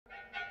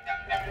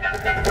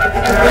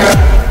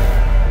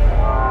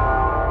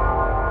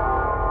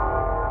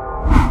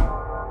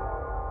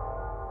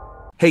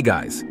Hey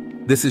guys,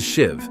 this is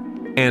Shiv,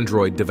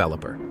 Android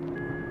developer.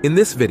 In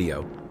this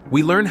video,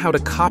 we learn how to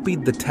copy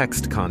the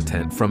text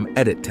content from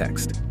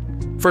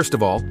EditText. First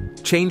of all,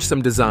 change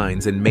some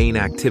designs in main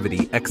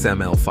activity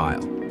XML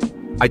file.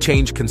 I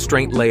change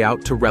constraint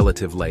layout to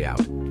relative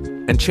layout,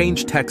 and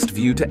change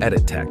TextView to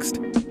EditText.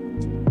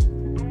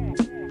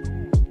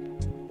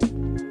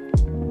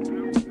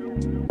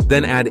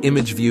 Then add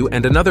image view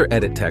and another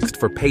EditText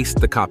for paste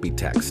the copied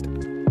text.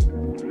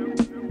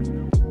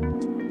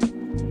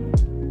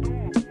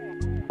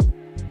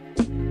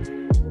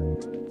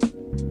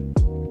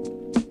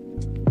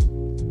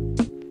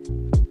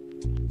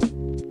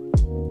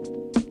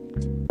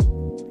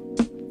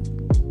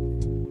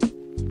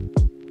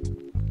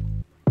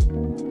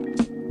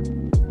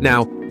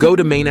 Now, go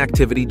to main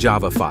activity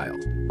Java file.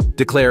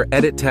 Declare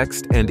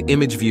EditText and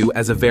image view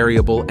as a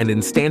variable and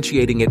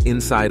instantiating it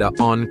inside a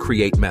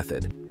onCreate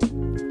method.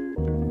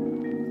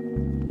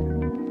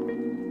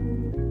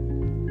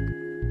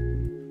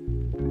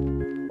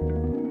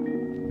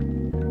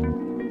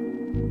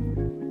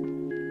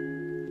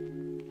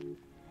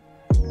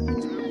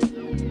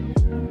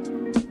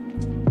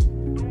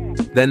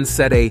 Then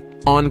set a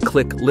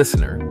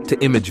onClickListener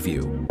to image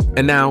view.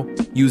 And now,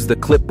 use the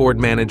ClipBoard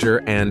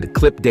manager and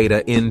clip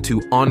data into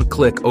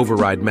onClick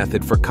override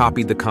method for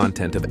copy the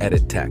content of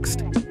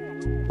EditText.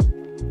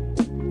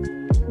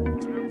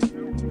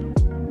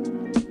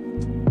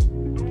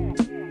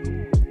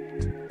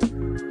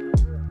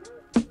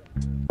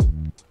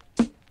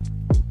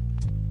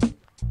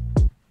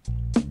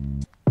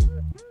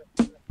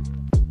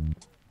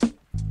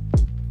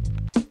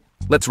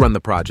 Let's run the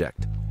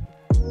project.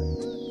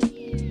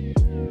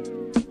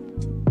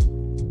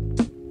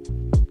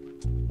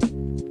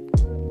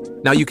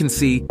 Now you can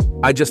see,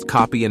 I just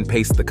copy and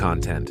paste the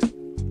content.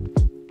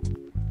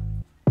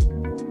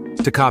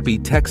 To copy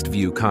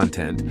TextView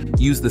content,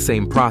 use the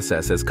same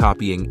process as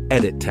copying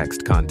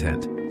EditText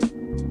content.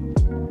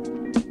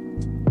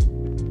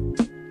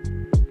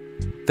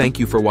 Thank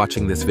you for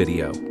watching this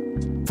video.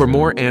 For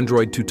more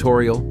Android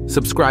tutorial,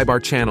 subscribe our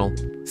channel.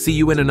 See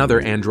you in another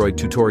Android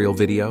tutorial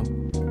video.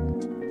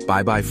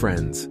 Bye-bye,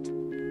 friends.